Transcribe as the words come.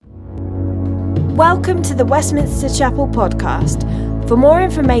Welcome to the Westminster Chapel podcast. For more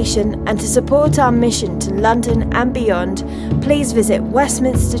information and to support our mission to London and beyond, please visit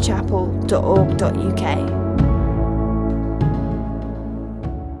westminsterchapel.org.uk.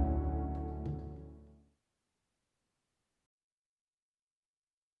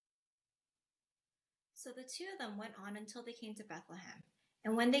 So the two of them went on until they came to Bethlehem.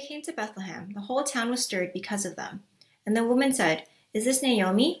 And when they came to Bethlehem, the whole town was stirred because of them. And the woman said, "Is this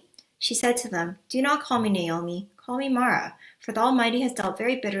Naomi?" She said to them, "Do not call me Naomi, call me Mara, for the Almighty has dealt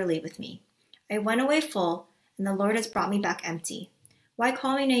very bitterly with me. I went away full, and the Lord has brought me back empty. Why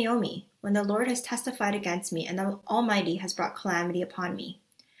call me Naomi, when the Lord has testified against me, and the Almighty has brought calamity upon me?"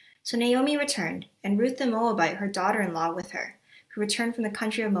 So Naomi returned, and Ruth the Moabite, her daughter-in-law, with her, who returned from the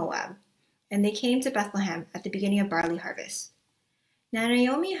country of Moab. And they came to Bethlehem at the beginning of barley harvest. Now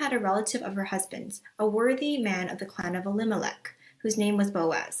Naomi had a relative of her husband's, a worthy man of the clan of Elimelech, whose name was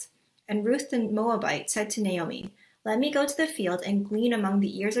Boaz. And Ruth the Moabite said to Naomi, "Let me go to the field and glean among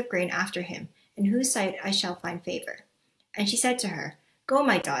the ears of grain after him, in whose sight I shall find favor." And she said to her, "Go,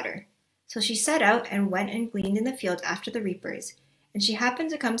 my daughter." So she set out and went and gleaned in the field after the reapers. And she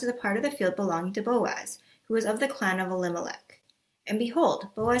happened to come to the part of the field belonging to Boaz, who was of the clan of Elimelech. And behold,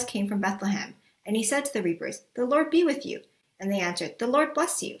 Boaz came from Bethlehem, and he said to the reapers, "The Lord be with you." And they answered, "The Lord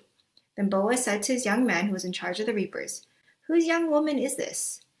bless you." Then Boaz said to his young man who was in charge of the reapers, "Whose young woman is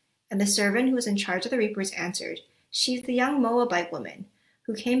this?" And the servant who was in charge of the reapers answered, "She is the young Moabite woman,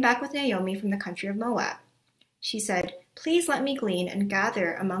 who came back with Naomi from the country of Moab." She said, "Please let me glean and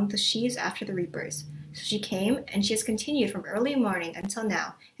gather among the sheaves after the reapers." So she came, and she has continued from early morning until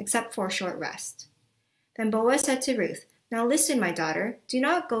now, except for a short rest. Then Boaz said to Ruth, "Now listen, my daughter, do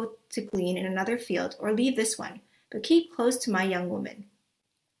not go to glean in another field, or leave this one, but keep close to my young woman.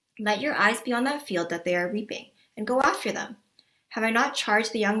 Let your eyes be on that field that they are reaping, and go after them. Have I not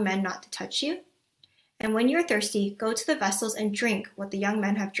charged the young men not to touch you? And when you are thirsty, go to the vessels and drink what the young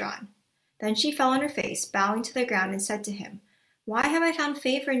men have drawn." Then she fell on her face, bowing to the ground, and said to him, "Why have I found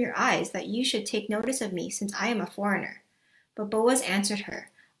favor in your eyes, that you should take notice of me, since I am a foreigner?" But Boaz answered her,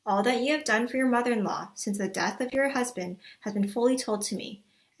 "All that you have done for your mother-in-law since the death of your husband has been fully told to me,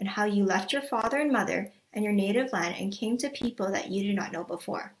 and how you left your father and mother and your native land and came to people that you did not know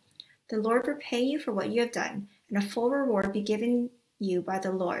before. The Lord repay you for what you have done, and a full reward be given you by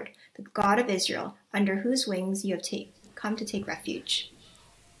the Lord, the God of Israel, under whose wings you have come to take refuge."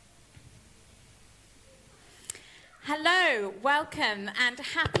 Hello, welcome, and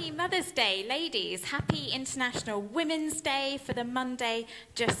happy Mother's Day, ladies. Happy International Women's Day for the Monday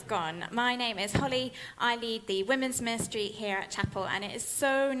just gone. My name is Holly. I lead the women's ministry here at Chapel, and it is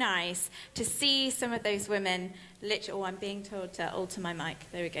so nice to see some of those women. I'm being told to alter my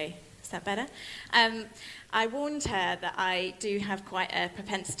mic. There we go. Is that better? I warned her that I do have quite a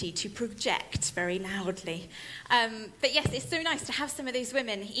propensity to project very loudly. But yes, it's so nice to have some of those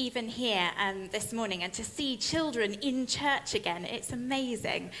women even here this morning, and to see children in church again. It's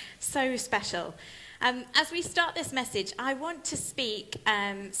amazing. So special. As we start this message, I want to speak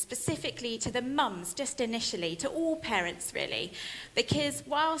specifically to the mums, just initially, to all parents really, because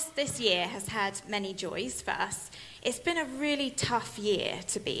whilst this year has had many joys for us, it's been a really tough year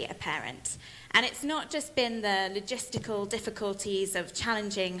to be a parent. And it's not just been the logistical difficulties of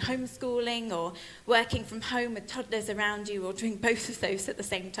challenging homeschooling or working from home with toddlers around you, or doing both of those at the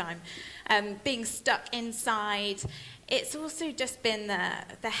same time, being stuck inside. It's also just been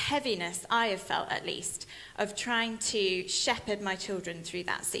the heaviness, I have felt at least, of trying to shepherd my children through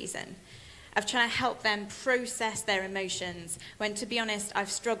that season, of trying to help them process their emotions when, to be honest,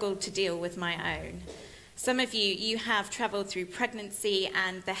 I've struggled to deal with my own. Some of you have travelled through pregnancy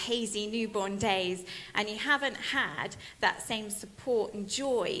and the hazy newborn days, and you haven't had that same support and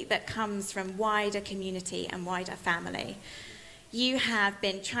joy that comes from wider community and wider family. You have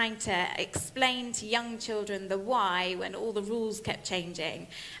been trying to explain to young children the why when all the rules kept changing,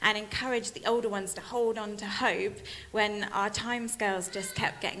 and encourage the older ones to hold on to hope when our timescales just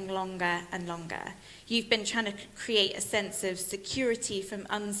kept getting longer and longer. You've been trying to create a sense of security from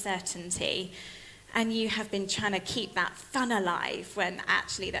uncertainty. And you have been trying to keep that fun alive when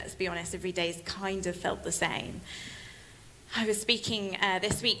actually, let's be honest, every day's kind of felt the same. I was speaking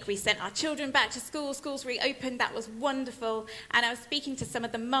this week, we sent our children back to school, schools reopened, that was wonderful. And I was speaking to some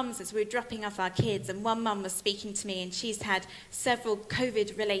of the mums as we were dropping off our kids, and one mum was speaking to me, and she's had several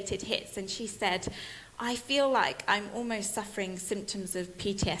COVID-related hits, and she said, "I feel like I'm almost suffering symptoms of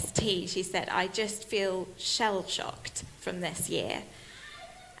PTSD." She said, "I just feel shell-shocked from this year."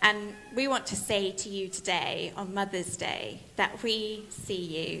 And we want to say to you today, on Mother's Day, that we see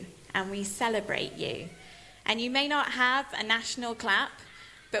you and we celebrate you. And you may not have a national clap,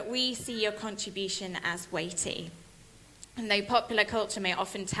 but we see your contribution as weighty. And though popular culture may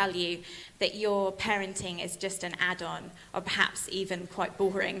often tell you that your parenting is just an add-on, or perhaps even quite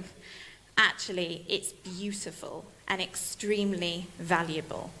boring, actually, it's beautiful and extremely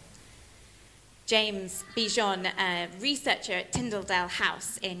valuable. James Bijon, a researcher at Tyndall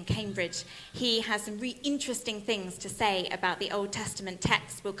House in Cambridge, he has some really interesting things to say about the Old Testament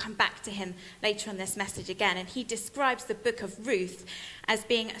text. We'll come back to him later on this message again. And he describes the book of Ruth as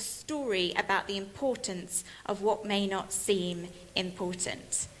being a story about the importance of what may not seem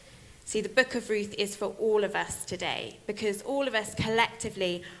important. See, the book of Ruth is for all of us today, because all of us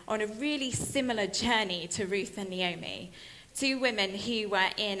collectively are on a really similar journey to Ruth and Naomi. Two women who were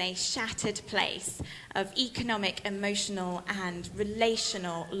in a shattered place of economic, emotional, and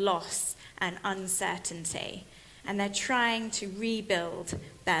relational loss and uncertainty. And they're trying to rebuild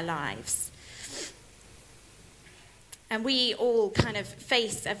their lives. And we all kind of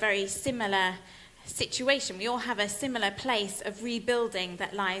face a very similar situation. We all have a similar place of rebuilding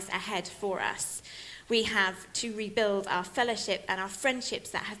that lies ahead for us. We have to rebuild our fellowship and our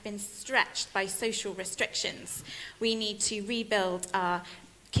friendships that have been stretched by social restrictions. We need to rebuild our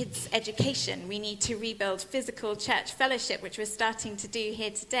kids' education. We need to rebuild physical church fellowship, which we're starting to do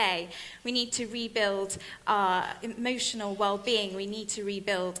here today. We need to rebuild our emotional well-being. We need to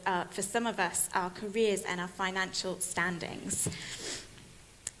rebuild, for some of us, our careers and our financial standings.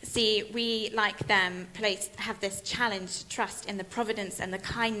 See, we, like them, have this challenge to trust in the providence and the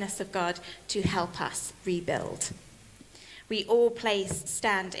kindness of God to help us rebuild. We all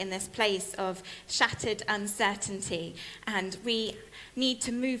stand in this place of shattered uncertainty, and we need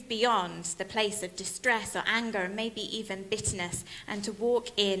to move beyond the place of distress or anger and maybe even bitterness, and to walk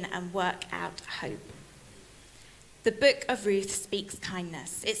in and work out hope. The book of Ruth speaks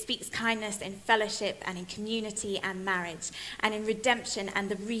kindness. It speaks kindness in fellowship and in community and marriage, and in redemption and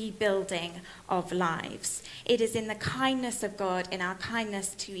the rebuilding of lives. It is in the kindness of God, in our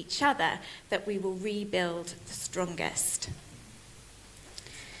kindness to each other, that we will rebuild the strongest.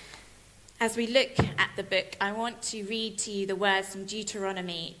 As we look at the book, I want to read to you the words from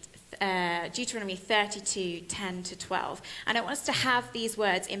Deuteronomy 32, 10 to 12. And I want us to have these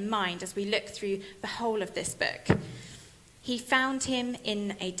words in mind as we look through the whole of this book. He found him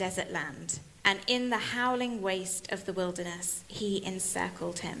in a desert land, and in the howling waste of the wilderness, he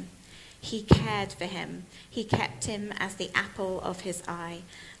encircled him. He cared for him. He kept him as the apple of his eye,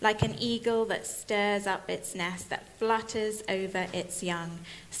 like an eagle that stirs up its nest, that flutters over its young,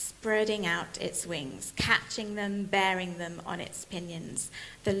 spreading out its wings, catching them, bearing them on its pinions.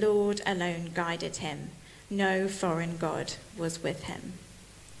 The Lord alone guided him. No foreign god was with him.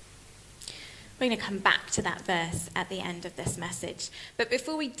 We're going to come back to that verse at the end of this message. But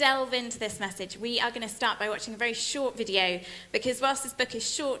before we delve into this message, we are going to start by watching a very short video, because whilst this book is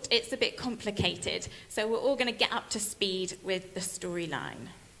short, it's a bit complicated. So we're all going to get up to speed with the storyline.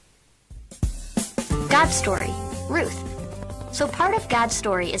 God's story, Ruth. So part of God's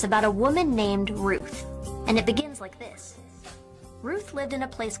story is about a woman named Ruth, and it begins like this. Ruth lived in a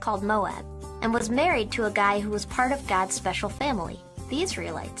place called Moab and was married to a guy who was part of God's special family, the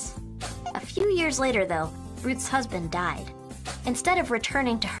Israelites. A few years later, though, Ruth's husband died. Instead of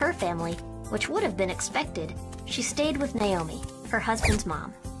returning to her family, which would have been expected, she stayed with Naomi, her husband's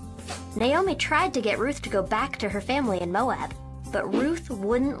mom. Naomi tried to get Ruth to go back to her family in Moab, but Ruth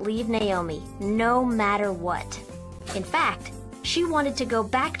wouldn't leave Naomi, no matter what. In fact, she wanted to go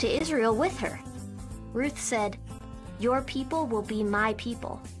back to Israel with her. Ruth said, "Your people will be my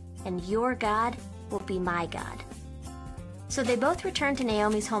people, and your God will be my God." So they both returned to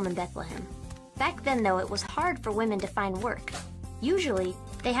Naomi's home in Bethlehem. Back then, though, it was hard for women to find work. Usually,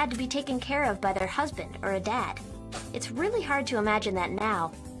 they had to be taken care of by their husband or a dad. It's really hard to imagine that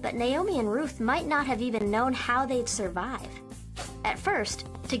now, but Naomi and Ruth might not have even known how they'd survive. At first,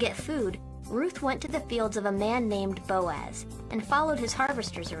 to get food, Ruth went to the fields of a man named Boaz and followed his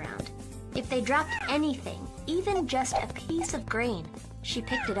harvesters around. If they dropped anything, even just a piece of grain, she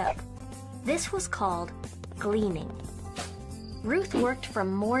picked it up. This was called gleaning. Ruth worked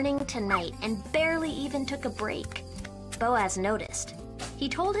from morning to night and barely even took a break. Boaz noticed. He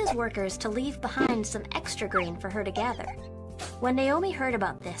told his workers to leave behind some extra grain for her to gather. When Naomi heard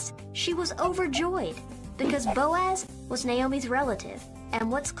about this, she was overjoyed because Boaz was Naomi's relative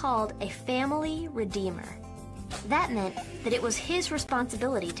and what's called a family redeemer. That meant that it was his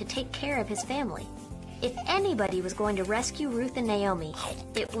responsibility to take care of his family. If anybody was going to rescue Ruth and Naomi,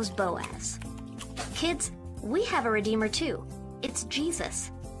 it was Boaz. Kids, we have a redeemer too. It's Jesus.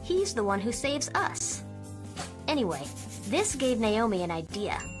 He's the one who saves us. Anyway, this gave Naomi an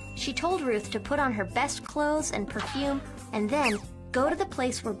idea. She told Ruth to put on her best clothes and perfume, and then, go to the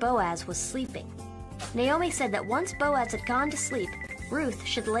place where Boaz was sleeping. Naomi said that once Boaz had gone to sleep, Ruth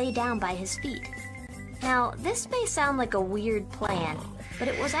should lay down by his feet. Now, this may sound like a weird plan, but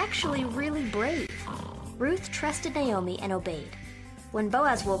it was actually really brave. Ruth trusted Naomi and obeyed. When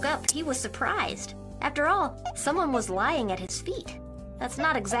Boaz woke up, he was surprised. After all, someone was lying at his feet. That's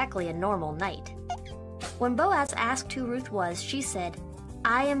not exactly a normal night. When Boaz asked who Ruth was, she said,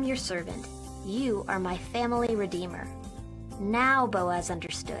 "I am your servant. You are my family redeemer." Now Boaz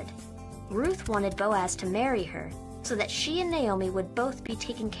understood. Ruth wanted Boaz to marry her so that she and Naomi would both be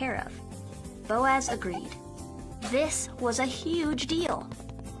taken care of. Boaz agreed. This was a huge deal.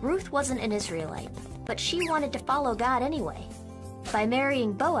 Ruth wasn't an Israelite, but she wanted to follow God anyway. By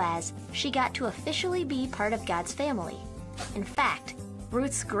marrying Boaz, she got to officially be part of God's family. In fact,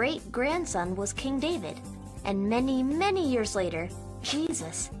 Ruth's great-grandson was King David, and many, many years later,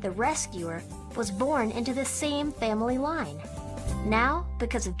 Jesus, the rescuer, was born into the same family line. Now,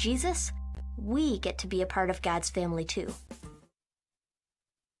 because of Jesus, we get to be a part of God's family too.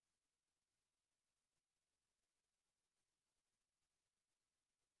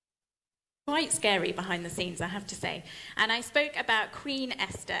 Quite scary behind the scenes, I have to say. And I spoke about Queen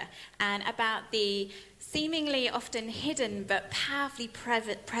Esther and about the seemingly often hidden but powerfully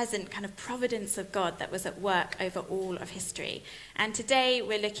present kind of providence of God that was at work over all of history. And today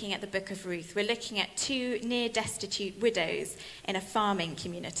we're looking at the book of Ruth. We're looking at two near-destitute widows in a farming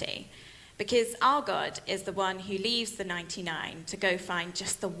community. Because our God is the one who leaves the 99 to go find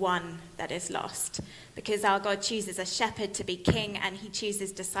just the one that is lost. Because our God chooses a shepherd to be king and he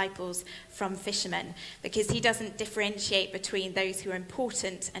chooses disciples from fishermen. Because he doesn't differentiate between those who are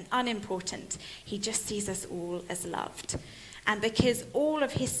important and unimportant. He just sees us all as loved. And because all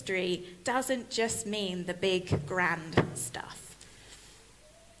of history doesn't just mean the big, grand stuff.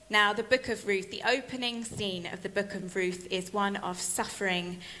 Now, the book of Ruth, the opening scene of the book of Ruth is one of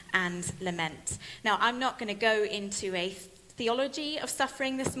suffering and lament. Now, I'm not going to go into a theology of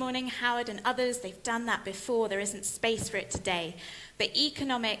suffering this morning. Howard and others, they've done that before. There isn't space for it today. But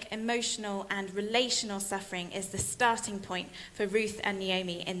economic, emotional, and relational suffering is the starting point for Ruth and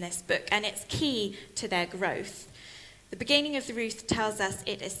Naomi in this book, and it's key to their growth. The beginning of the Ruth tells us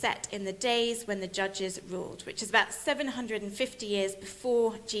it is set in the days when the judges ruled, which is about 750 years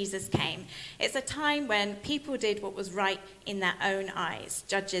before Jesus came. It's a time when people did what was right in their own eyes.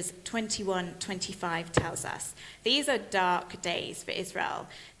 Judges 21:25 tells us. These are dark days for Israel.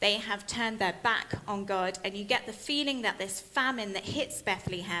 They have turned their back on God, and you get the feeling that this famine that hits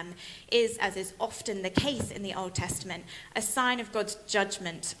Bethlehem is, as is often the case in the Old Testament, a sign of God's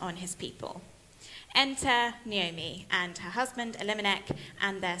judgment on his people. Enter Naomi and her husband Elimelech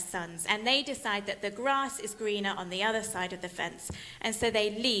and their sons, and they decide that the grass is greener on the other side of the fence, and so they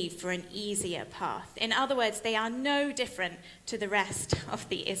leave for an easier path. In other words, they are no different to the rest of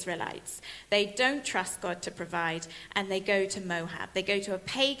the Israelites. They don't trust God to provide, and they go to Moab. They go to a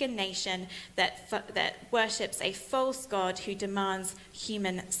pagan nation that worships a false god who demands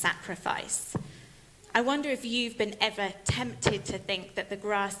human sacrifice. I wonder if you've been ever tempted to think that the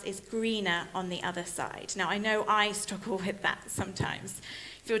grass is greener on the other side. Now, I know I struggle with that sometimes.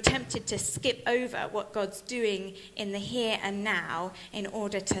 If you're tempted to skip over what God's doing in the here and now in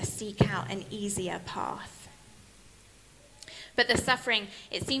order to seek out an easier path. But the suffering,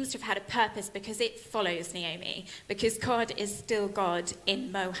 it seems to have had a purpose because it follows Naomi, because God is still God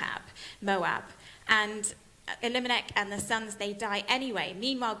in Moab. And Elimelech and the sons, they die anyway.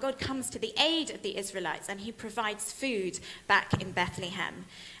 Meanwhile, God comes to the aid of the Israelites and he provides food back in Bethlehem.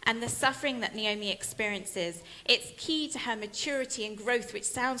 And the suffering that Naomi experiences, it's key to her maturity and growth, which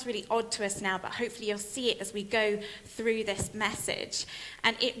sounds really odd to us now, but hopefully you'll see it as we go through this message.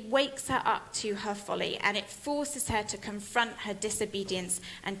 And it wakes her up to her folly, and it forces her to confront her disobedience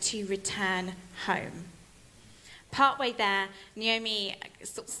and to return home. Partway there, Naomi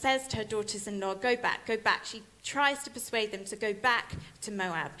says to her daughters-in-law, go back. She tries to persuade them to go back to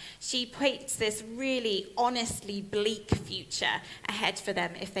Moab. She paints this really honestly bleak future ahead for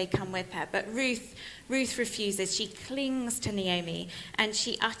them if they come with her. But Ruth refuses. She clings to Naomi, and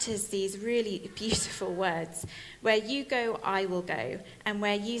she utters these really beautiful words. Where you go, I will go, and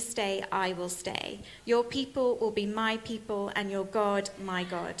where you stay, I will stay. Your people will be my people, and your God, my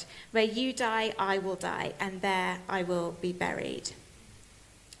God. Where you die, I will die, and there I will be buried.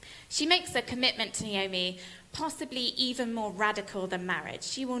 She makes a commitment to Naomi, possibly even more radical than marriage.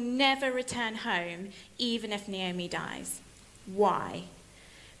 She will never return home, even if Naomi dies. Why?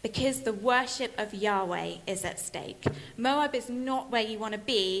 Because the worship of Yahweh is at stake. Moab is not where you want to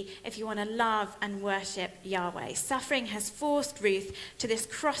be if you want to love and worship Yahweh. Suffering has forced Ruth to this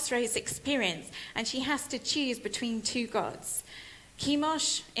crossroads experience, and she has to choose between two gods.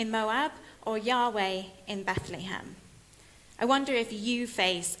 Chemosh in Moab or Yahweh in Bethlehem? I wonder if you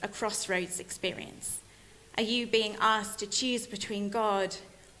face a crossroads experience. Are you being asked to choose between God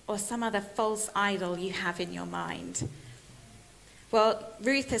or some other false idol you have in your mind? Well,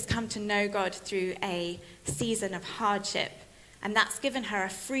 Ruth has come to know God through a season of hardship, and that's given her a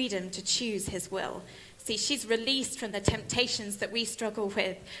freedom to choose his will. See, she's released from the temptations that we struggle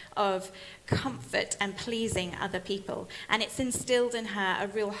with of comfort and pleasing other people. And it's instilled in her a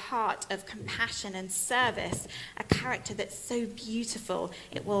real heart of compassion and service, a character that's so beautiful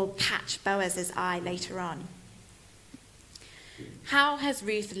it will catch Boaz's eye later on. How has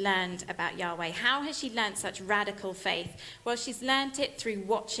Ruth learned about Yahweh? How has she learned such radical faith? Well, she's learned it through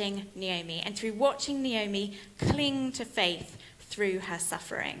watching Naomi, and through watching Naomi cling to faith through her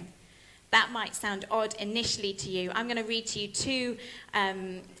suffering. That might sound odd initially to you. I'm going to read to you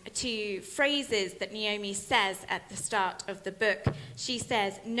two phrases that Naomi says at the start of the book. She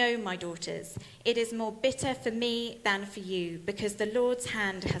says, "No, my daughters, it is more bitter for me than for you, because the Lord's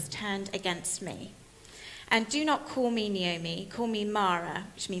hand has turned against me. And do not call me Naomi, call me Mara,"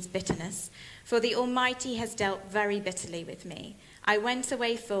 which means bitterness, "for the Almighty has dealt very bitterly with me. I went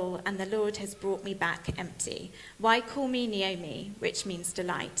away full, and the Lord has brought me back empty. Why call me Naomi," which means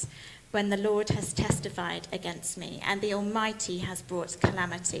delight, "when the Lord has testified against me, and the Almighty has brought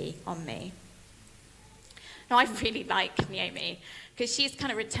calamity on me?" Now, I really like Naomi, because she's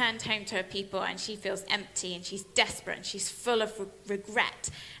kind of returned home to her people, and she feels empty, and she's desperate, and she's full of regret,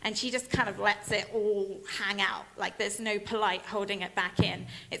 and she just kind of lets it all hang out, like there's no polite holding it back in.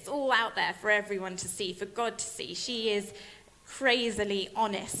 It's all out there for everyone to see, for God to see. She is crazily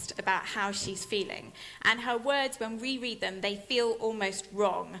honest about how she's feeling. And her words, when we read them, they feel almost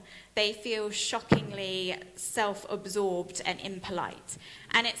wrong. They feel shockingly self-absorbed and impolite.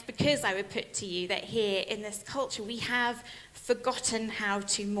 And it's because, I would put to you, that here in this culture we have forgotten how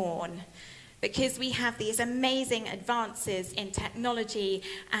to mourn. Because we have these amazing advances in technology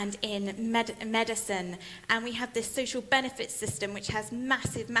and in medicine, and we have this social benefit system which has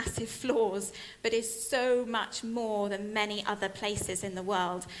massive, massive flaws, but is so much more than many other places in the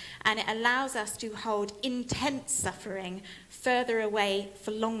world. And it allows us to hold intense suffering further away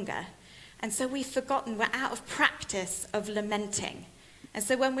for longer. And so we've forgotten, we're out of practice of lamenting. And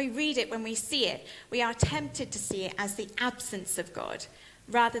so when we read it, when we see it, we are tempted to see it as the absence of God,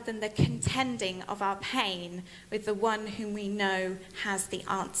 rather than the contending of our pain with the one whom we know has the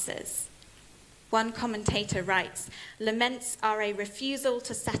answers. One commentator writes, "Laments are a refusal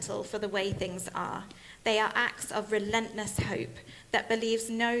to settle for the way things are. They are acts of relentless hope that believes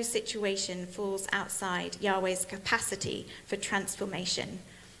no situation falls outside Yahweh's capacity for transformation.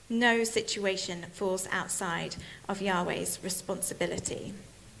 No situation falls outside of Yahweh's responsibility."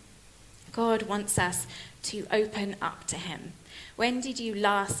 God wants us to open up to him. When did you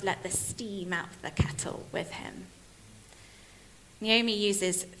last let the steam out of the kettle with him? Naomi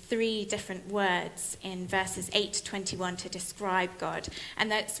uses 3 different words in verses 8 to 21 to describe God.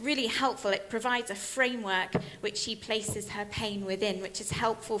 And that's really helpful. It provides a framework which she places her pain within, which is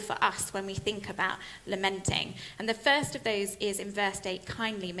helpful for us when we think about lamenting. And the first of those is in verse 8,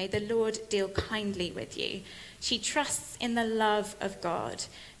 kindly. May the Lord deal kindly with you. She trusts in the love of God.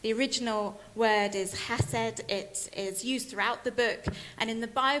 The original word is hesed. It is used throughout the book. And in the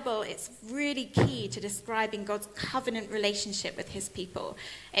Bible, it's really key to describing God's covenant relationship with his people.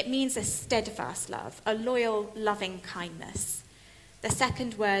 It means a steadfast love, a loyal, loving kindness. The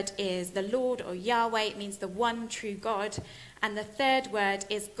second word is the Lord or Yahweh. It means the one true God. And the third word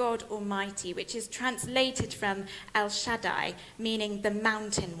is God Almighty, which is translated from El Shaddai, meaning the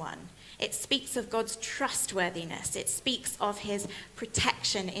mountain one. It speaks of God's trustworthiness. It speaks of his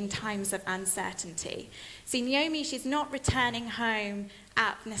protection in times of uncertainty. See, Naomi, she's not returning home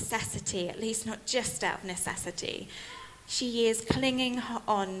out of necessity, at least not just out of necessity. She is clinging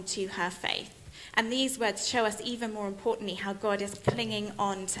on to her faith. And these words show us even more importantly how God is clinging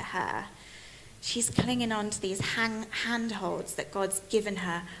on to her. She's clinging on to these handholds that God's given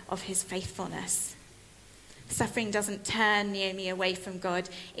her of his faithfulness. Suffering doesn't turn Naomi away from God.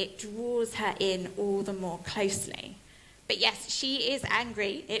 It draws her in all the more closely. But yes, she is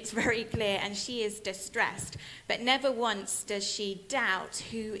angry, it's very clear, and she is distressed. But never once does she doubt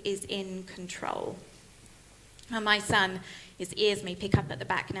who is in control. And my son, his ears may pick up at the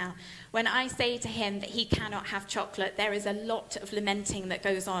back now. When I say to him that he cannot have chocolate, there is a lot of lamenting that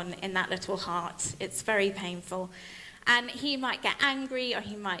goes on in that little heart. It's very painful. And he might get angry or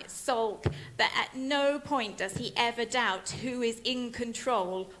he might sulk, but at no point does he ever doubt who is in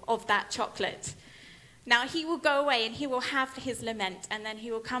control of that chocolate. Now, he will go away and he will have his lament, and then he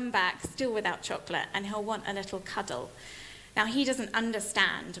will come back still without chocolate, and he'll want a little cuddle. Now, he doesn't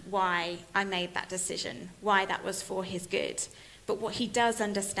understand why I made that decision, why that was for his good. But what he does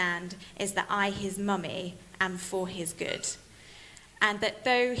understand is that I, his mummy, am for his good. And that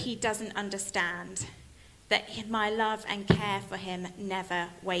though he doesn't understand, that my love and care for him never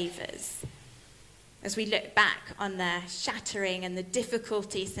wavers. As we look back on the shattering and the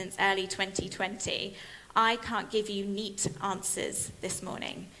difficulty since early 2020, I can't give you neat answers this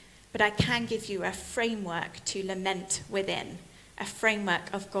morning, but I can give you a framework to lament within, a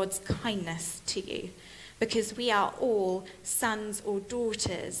framework of God's kindness to you, because we are all sons or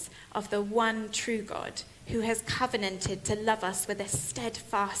daughters of the one true God who has covenanted to love us with a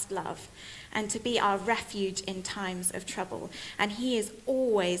steadfast love and to be our refuge in times of trouble. And he is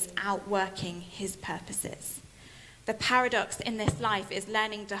always outworking his purposes. The paradox in this life is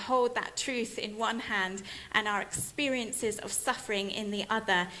learning to hold that truth in one hand and our experiences of suffering in the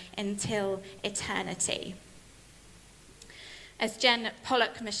other until eternity. As Jen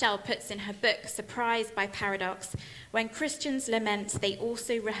Pollock-Michel puts in her book, Surprised by Paradox, when Christians lament, they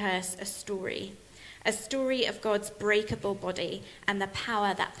also rehearse a story of God's breakable body and the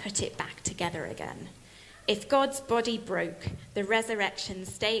power that put it back together again. If God's body broke, the resurrection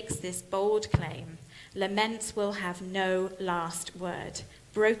stakes this bold claim: lament will have no last word.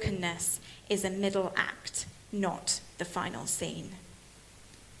 Brokenness is a middle act, not the final scene.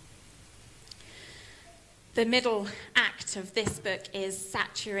 The middle act of this book is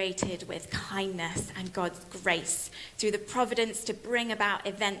saturated with kindness and God's grace through the providence to bring about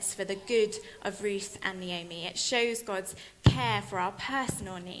events for the good of Ruth and Naomi. It shows God's care for our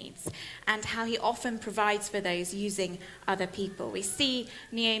personal needs and how he often provides for those using other people. We see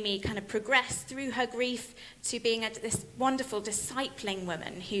Naomi kind of progress through her grief to being this wonderful discipling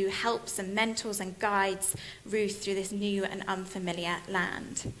woman who helps and mentors and guides Ruth through this new and unfamiliar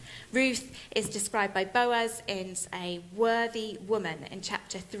land. Ruth is described by Boaz as a worthy woman in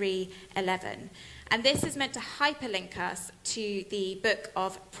chapter 3:11. And this is meant to hyperlink us to the book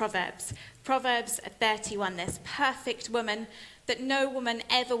of Proverbs. Proverbs 31, this perfect woman that no woman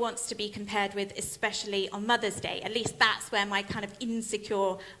ever wants to be compared with, especially on Mother's Day. At least that's where my kind of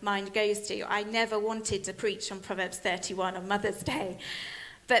insecure mind goes to. I never wanted to preach on Proverbs 31 on Mother's Day.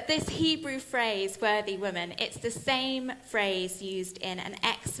 But this Hebrew phrase, worthy woman, it's the same phrase used in an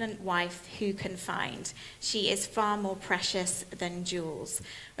excellent wife who can find. She is far more precious than jewels.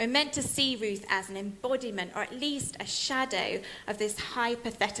 We're meant to see Ruth as an embodiment, or at least a shadow, of this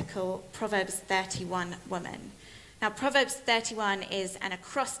hypothetical Proverbs 31 woman. Now, Proverbs 31 is an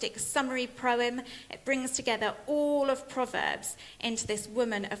acrostic summary poem. It brings together all of Proverbs into this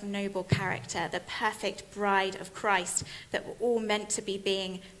woman of noble character, the perfect bride of Christ that we're all meant to be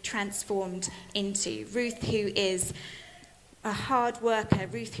being transformed into. Ruth, who is a hard worker,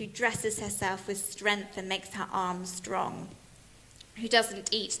 Ruth who dresses herself with strength and makes her arms strong, who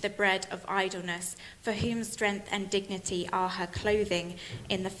doesn't eat the bread of idleness, for whom strength and dignity are her clothing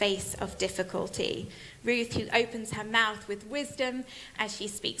in the face of difficulty. Ruth, who opens her mouth with wisdom as she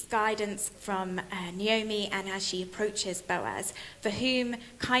speaks guidance from Naomi and as she approaches Boaz, for whom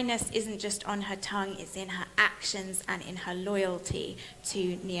kindness isn't just on her tongue, it's in her actions and in her loyalty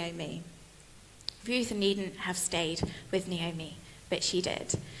to Naomi. Ruth needn't have stayed with Naomi, but she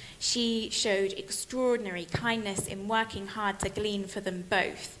did. She showed extraordinary kindness in working hard to glean for them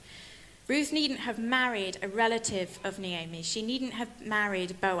both. Ruth needn't have married a relative of Naomi. She needn't have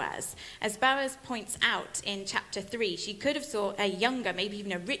married Boaz. As Boaz points out in chapter 3, she could have sought a younger, maybe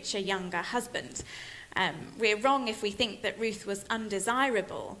even a richer younger husband. We're wrong if we think that Ruth was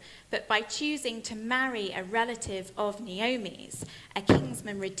undesirable, but by choosing to marry a relative of Naomi's, a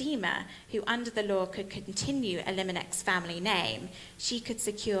kinsman redeemer who under the law could continue Elimelech's family name, she could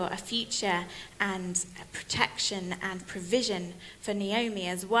secure a future and a protection and provision for Naomi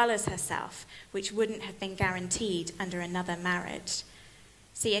as well as herself, which wouldn't have been guaranteed under another marriage.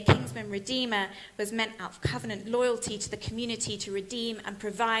 See, a kinsman redeemer was meant out of covenant loyalty to the community to redeem and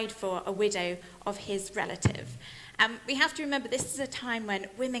provide for a widow of his relative. We have to remember this is a time when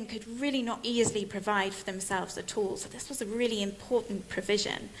women could really not easily provide for themselves at all, so this was a really important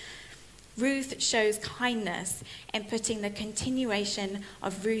provision. Ruth shows kindness in putting the continuation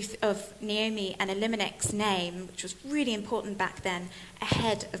of Naomi and Elimelech's name, which was really important back then,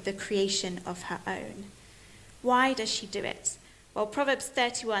 ahead of the creation of her own. Why does she do it? Well, Proverbs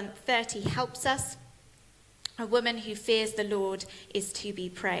 31:30 helps us. A woman who fears the Lord is to be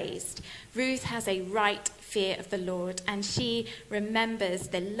praised. Ruth has a right fear of the Lord, and she remembers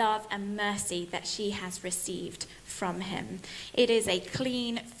the love and mercy that she has received from him. It is a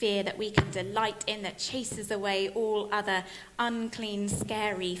clean fear that we can delight in, that chases away all other unclean,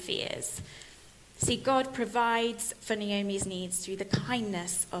 scary fears. See, God provides for Naomi's needs through the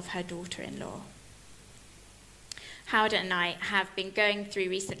kindness of her daughter-in-law. Howard and I have been going through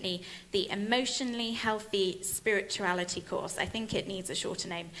recently the Emotionally Healthy Spirituality course. I think it needs a shorter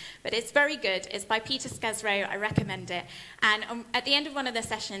name, but it's very good. It's by Peter Scazzero. I recommend it. And at the end of one of the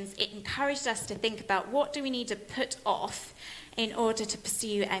sessions, it encouraged us to think about what do we need to put off in order to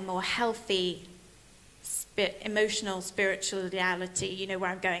pursue a more healthy emotional spirituality, you know where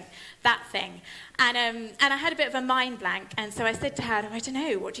I'm going, that thing. And I had a bit of a mind blank, and so I said to Howard, I don't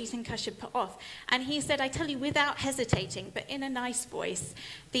know, what do you think I should put off? And he said, I tell you without hesitating, but in a nice voice,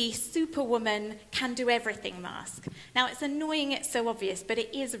 the Superwoman Can Do Everything mask. Now, it's annoying, it's so obvious, but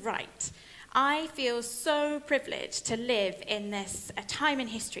it is right. I feel so privileged to live in a time in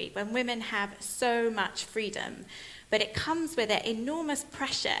history when women have so much freedom, but it comes with an enormous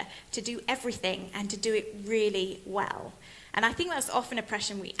pressure to do everything and to do it really well. And I think that's often a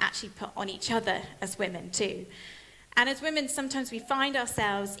pressure we actually put on each other as women too. And as women, sometimes we find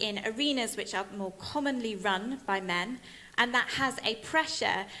ourselves in arenas which are more commonly run by men, and that has a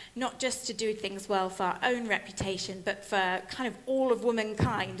pressure not just to do things well for our own reputation, but for kind of all of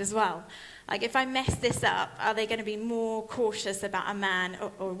womankind as well. Like, if I mess this up, are they going to be more cautious about a man,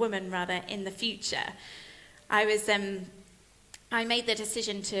 or a woman rather, in the future? I made the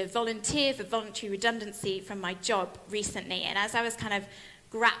decision to volunteer for voluntary redundancy from my job recently, and as I was kind of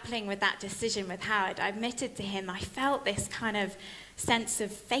grappling with that decision with Howard, I admitted to him I felt this kind of sense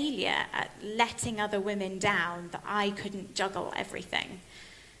of failure at letting other women down, that I couldn't juggle everything,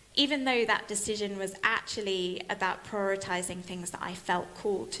 even though that decision was actually about prioritizing things that I felt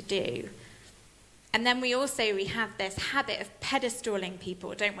called to do. And then we have this habit of pedestaling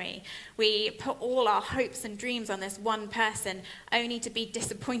people, don't we? We put all our hopes and dreams on this one person, only to be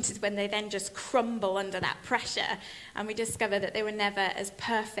disappointed when they then just crumble under that pressure, and we discover that they were never as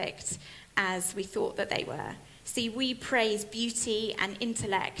perfect as we thought that they were. See, we praise beauty and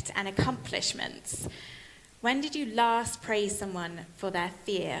intellect and accomplishments. When did you last praise someone for their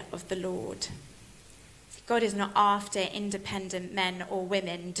fear of the Lord? God is not after independent men or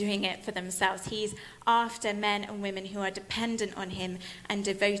women doing it for themselves. He's after men and women who are dependent on him and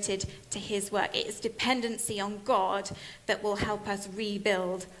devoted to his work. It is dependency on God that will help us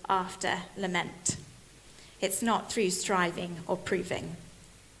rebuild after lament. It's not through striving or proving.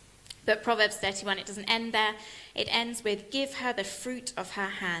 But Proverbs 31, it doesn't end there. It ends with, give her the fruit of her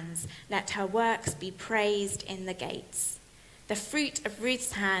hands. Let her works be praised in the gates. The fruit of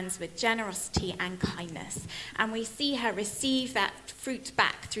Ruth's hands with generosity and kindness. And we see her receive that fruit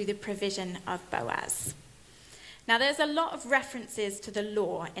back through the provision of Boaz. Now, there's a lot of references to the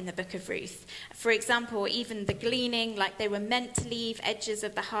law in the book of Ruth. For example, even the gleaning, like they were meant to leave edges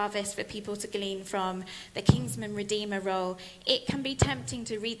of the harvest for people to glean from, the kinsman redeemer role. It can be tempting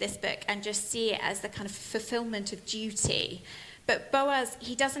to read this book and just see it as the kind of fulfillment of duty. But Boaz,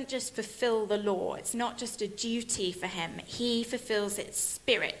 he doesn't just fulfill the law. It's not just a duty for him. He fulfills its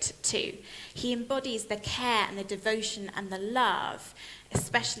spirit too. He embodies the care and the devotion and the love,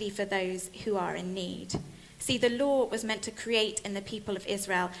 especially for those who are in need. See, the law was meant to create in the people of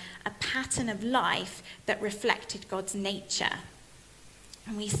Israel a pattern of life that reflected God's nature.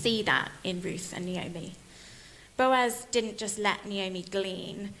 And we see that in Ruth and Naomi. Boaz didn't just let Naomi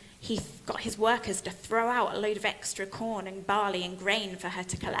glean. He got his workers to throw out a load of extra corn and barley and grain for her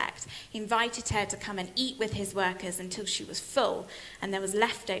to collect. He invited her to come and eat with his workers until she was full and there was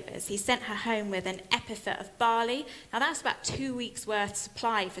leftovers. He sent her home with an ephah of barley. Now that's about 2 weeks' worth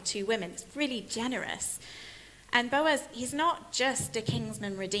supply for 2 women. It's really generous. And Boaz, he's not just a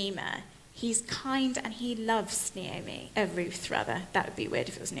kinsman redeemer. He's kind and he loves Ruth, rather. That would be weird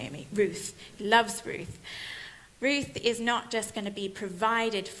if it was Naomi. Ruth. He loves Ruth. Ruth is not just going to be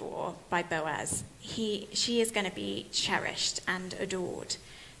provided for by Boaz. She is going to be cherished and adored.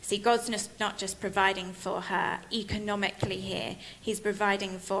 See, God's not just providing for her economically here. He's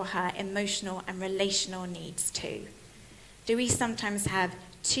providing for her emotional and relational needs too. Do we sometimes have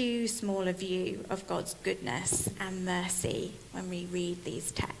too small a view of God's goodness and mercy when we read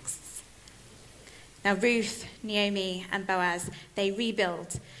these texts? Now, Ruth, Naomi, and Boaz, they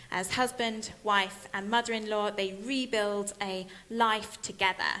rebuild. As husband, wife, and mother-in-law, they rebuild a life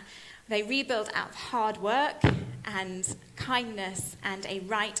together. They rebuild out of hard work and kindness and a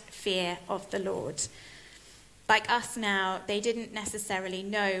right fear of the Lord. Like us now, they didn't necessarily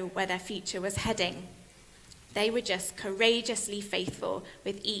know where their future was heading. They were just courageously faithful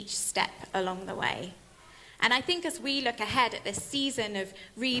with each step along the way. And I think as we look ahead at this season of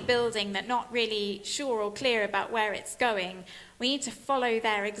rebuilding that not really sure or clear about where it's going, we need to follow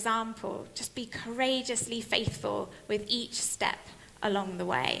their example. Just be courageously faithful with each step along the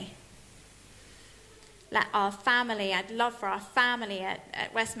way. let our family, I'd love for our family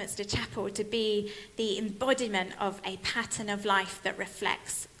at Westminster Chapel to be the embodiment of a pattern of life that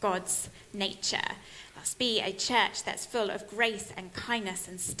reflects God's nature. Let's be a church that's full of grace and kindness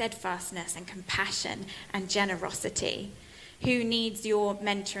and steadfastness and compassion and generosity. Who needs your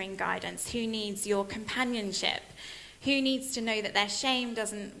mentoring guidance? Who needs your companionship? Who needs to know that their shame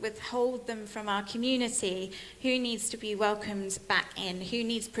doesn't withhold them from our community? Who needs to be welcomed back in? Who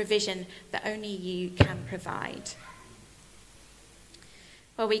needs provision that only you can provide?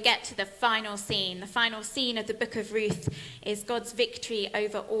 Well, we get to the final scene. The final scene of the book of Ruth is God's victory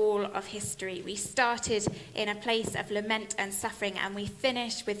over all of history. We started in a place of lament and suffering, and we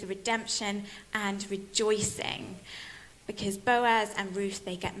finish with redemption and rejoicing. Because Boaz and Ruth,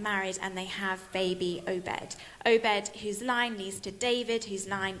 they get married and they have baby Obed. Obed, whose line leads to David, whose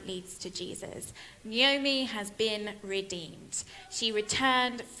line leads to Jesus. Naomi has been redeemed. She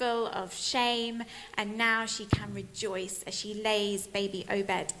returned full of shame, and now she can rejoice as she lays baby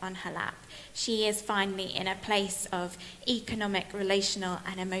Obed on her lap. She is finally in a place of economic, relational,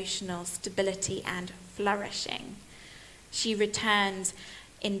 and emotional stability and flourishing. She returned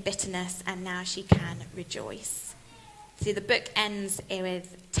in bitterness, and now she can rejoice. See, the book ends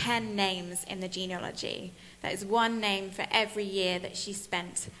with 10 names in the genealogy. That is one name for every year that she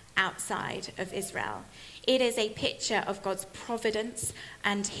spent outside of Israel. It is a picture of God's providence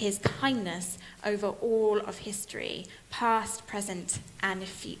and his kindness over all of history, past, present, and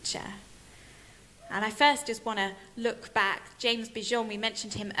future. And I first just want to look back. James Bijon, we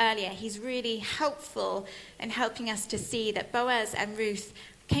mentioned him earlier. He's really helpful in helping us to see that Boaz and Ruth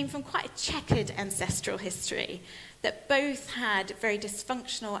came from quite a checkered ancestral history, that both had very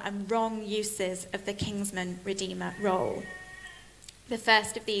dysfunctional and wrong uses of the kinsman redeemer role. The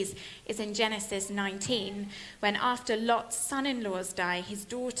first of these is in Genesis 19, when after Lot's son-in-laws die, his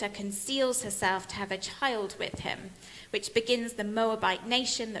daughter conceals herself to have a child with him, which begins the Moabite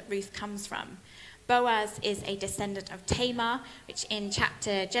nation that Ruth comes from. Boaz is a descendant of Tamar, which in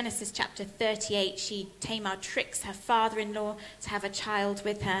Genesis chapter 38, Tamar tricks her father-in-law to have a child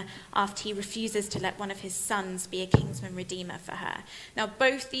with her after he refuses to let one of his sons be a kinsman redeemer for her. Now,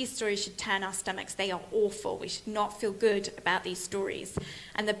 both these stories should turn our stomachs. They are awful. We should not feel good about these stories.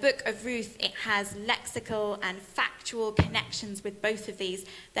 And the book of Ruth, it has lexical and factual connections with both of these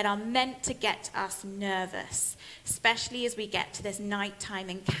that are meant to get us nervous, especially as we get to this nighttime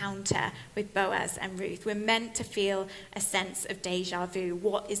encounter with Boaz and Ruth. We're meant to feel a sense of deja vu.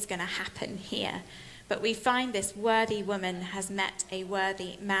 What is going to happen here? But we find this worthy woman has met a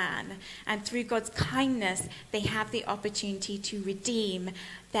worthy man, and through God's kindness, they have the opportunity to redeem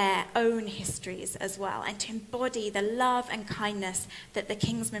their own histories as well, and to embody the love and kindness that the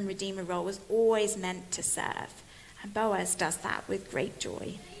kinsman redeemer role was always meant to serve. And Boaz does that with great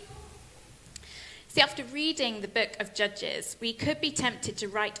joy. See, after reading the book of Judges, we could be tempted to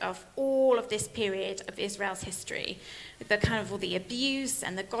write off all of this period of Israel's history, with the kind of all the abuse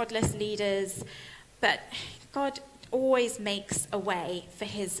and the godless leaders. But God always makes a way for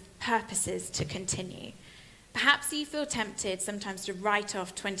his purposes to continue. Perhaps you feel tempted sometimes to write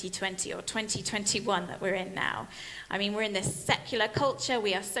off 2020 or 2021 that we're in now. I mean, we're in this secular culture.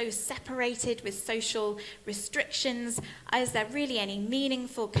 We are so separated with social restrictions. Is there really any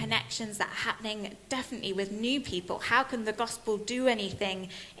meaningful connections that are happening? Definitely with new people. How can the gospel do anything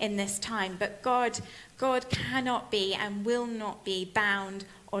in this time? But God cannot be and will not be bound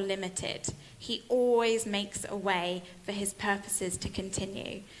or limited. He always makes a way for his purposes to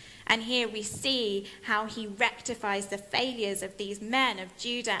continue. And here we see how he rectifies the failures of these men, of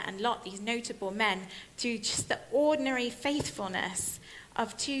Judah and Lot, these notable men, through just the ordinary faithfulness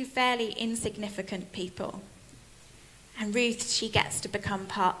of two fairly insignificant people. And Ruth, she gets to become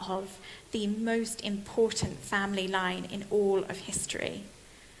part of the most important family line in all of history.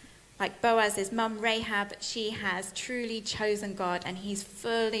 Like Boaz's mum, Rahab, she has truly chosen God, and he's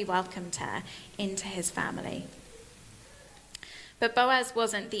fully welcomed her into his family. But Boaz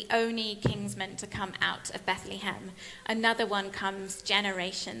wasn't the only kinsman to come out of Bethlehem. Another one comes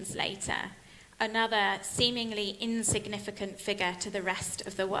generations later. Another seemingly insignificant figure to the rest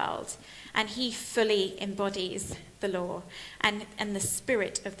of the world. And he fully embodies the law and the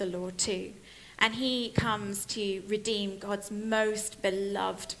spirit of the law too. And he comes to redeem God's most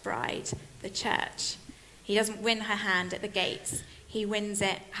beloved bride, the church. He doesn't win her hand at the gates. He wins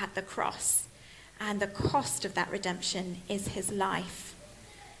it at the cross. And the cost of that redemption is his life.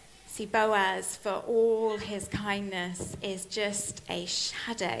 See, Boaz, for all his kindness, is just a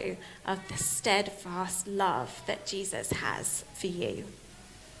shadow of the steadfast love that Jesus has for you.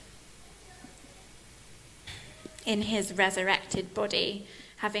 In his resurrected body,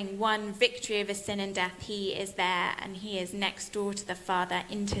 Having won victory over sin and death, he is there and he is next door to the Father,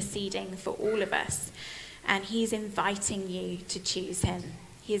 interceding for all of us. And he's inviting you to choose him.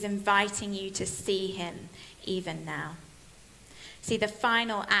 He is inviting you to see him even now. See, the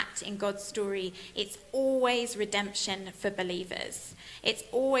final act in God's story, it's always redemption for believers. It's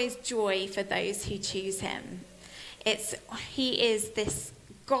always joy for those who choose him. He is this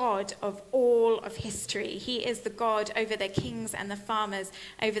God of all of history. He is the God over the kings and the farmers,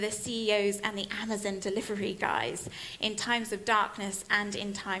 over the CEOs and the Amazon delivery guys, in times of darkness and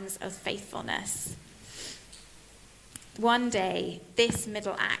in times of faithfulness. One day, this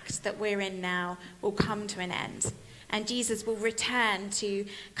middle act that we're in now will come to an end, and Jesus will return to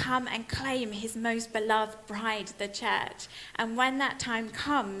come and claim his most beloved bride, the church. And when that time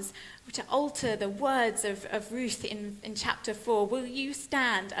comes, to alter the words of Ruth in chapter 4, will you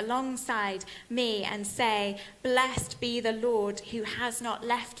stand alongside me and say, "Blessed be the Lord who has not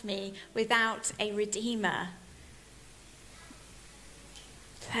left me without a redeemer"?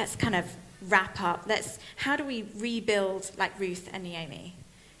 Let's kind of wrap up. How do we rebuild like Ruth and Naomi?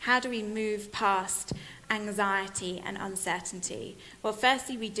 How do we move past anxiety and uncertainty? Well,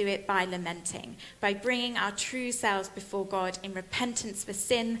 firstly, we do it by lamenting, by bringing our true selves before God in repentance for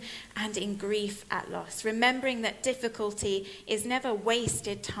sin and in grief at loss, remembering that difficulty is never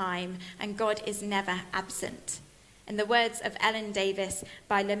wasted time and God is never absent. In the words of Ellen Davis,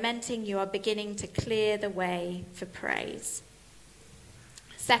 by lamenting, you are beginning to clear the way for praise.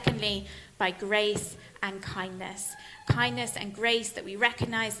 Secondly, by grace and kindness. Kindness and grace that we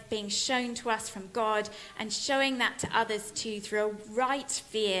recognize being shown to us from God and showing that to others too through a right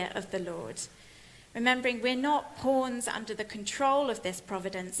fear of the Lord. Remembering we're not pawns under the control of this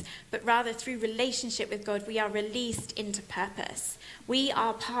providence, but rather through relationship with God, we are released into purpose. We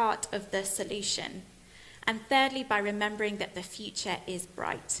are part of the solution. And thirdly, by remembering that the future is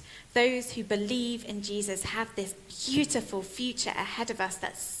bright. Those who believe in Jesus have this beautiful future ahead of us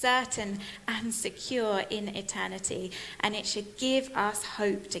that's certain and secure in eternity, and it should give us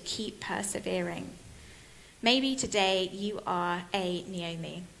hope to keep persevering. Maybe today you are a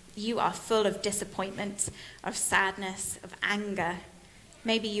Naomi. You are full of disappointment, of sadness, of anger.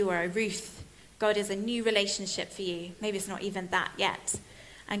 Maybe you are a Ruth. God is a new relationship for you. Maybe it's not even that yet.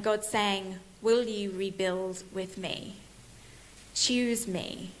 And God's saying, will you rebuild with me? Choose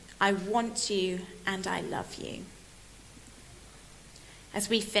me. I want you and I love you. As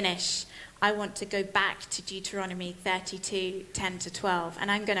we finish, I want to go back to Deuteronomy 32, 10-12,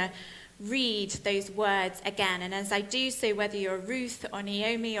 and I'm going to read those words again. And as I do so, whether you're Ruth or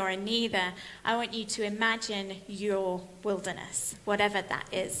Naomi or a neither, I want you to imagine your wilderness, whatever that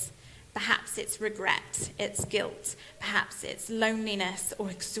is. Perhaps it's regret, it's guilt, perhaps it's loneliness or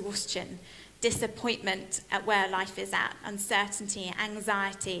exhaustion, disappointment at where life is at, uncertainty,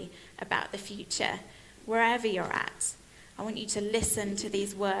 anxiety about the future. Wherever you're at, I want you to listen to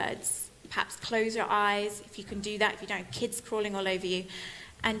these words. Perhaps close your eyes, if you can do that, if you don't have kids crawling all over you,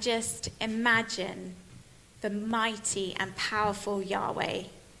 and just imagine the mighty and powerful Yahweh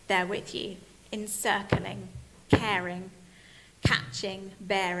there with you, encircling, caring, catching,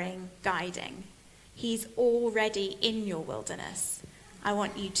 bearing, guiding. He's already in your wilderness. I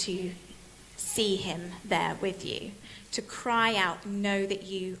want you to see him there with you, to cry out, know that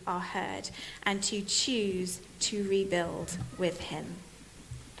you are heard, and to choose to rebuild with him.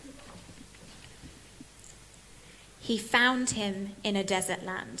 He found him in a desert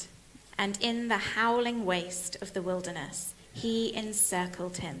land, and in the howling waste of the wilderness, he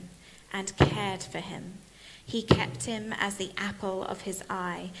encircled him and cared for him. He kept him as the apple of his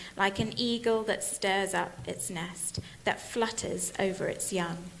eye, like an eagle that stirs up its nest, that flutters over its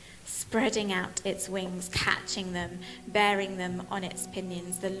young, spreading out its wings, catching them, bearing them on its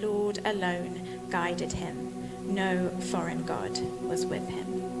pinions. The Lord alone guided him. No foreign god was with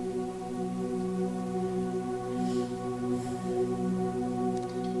him.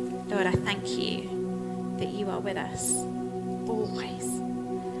 Lord, I thank you that you are with us always.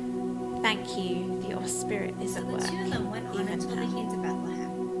 Thank you that your spirit is at work. The two of them went on until they came to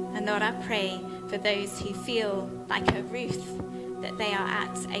Bethlehem. And Lord, I pray for those who feel like a Ruth, that they are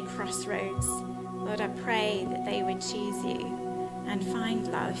at a crossroads. Lord, I pray that they would choose you and find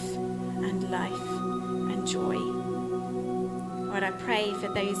love and life and joy. Lord, I pray for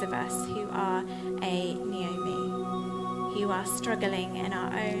those of us who are a Naomi, who are struggling in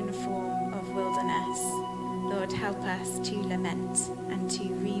our own form of wilderness. Lord, help us to lament and to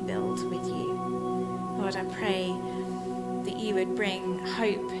rebuild with you. Lord, I pray that you would bring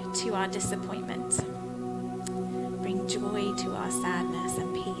hope to our disappointment, bring joy to our sadness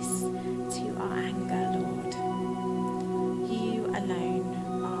and peace to our anger, Lord. You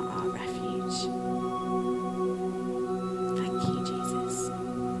alone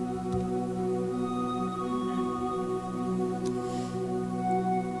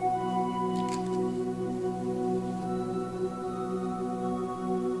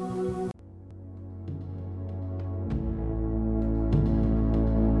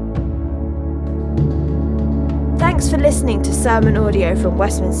Thanks for listening to sermon audio from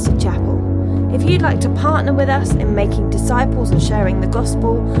Westminster Chapel. If you'd like to partner with us in making disciples and sharing the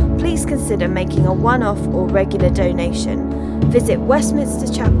gospel, please consider making a one-off or regular donation. Visit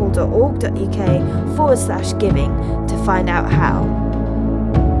westminsterchapel.org.uk/giving to find out how.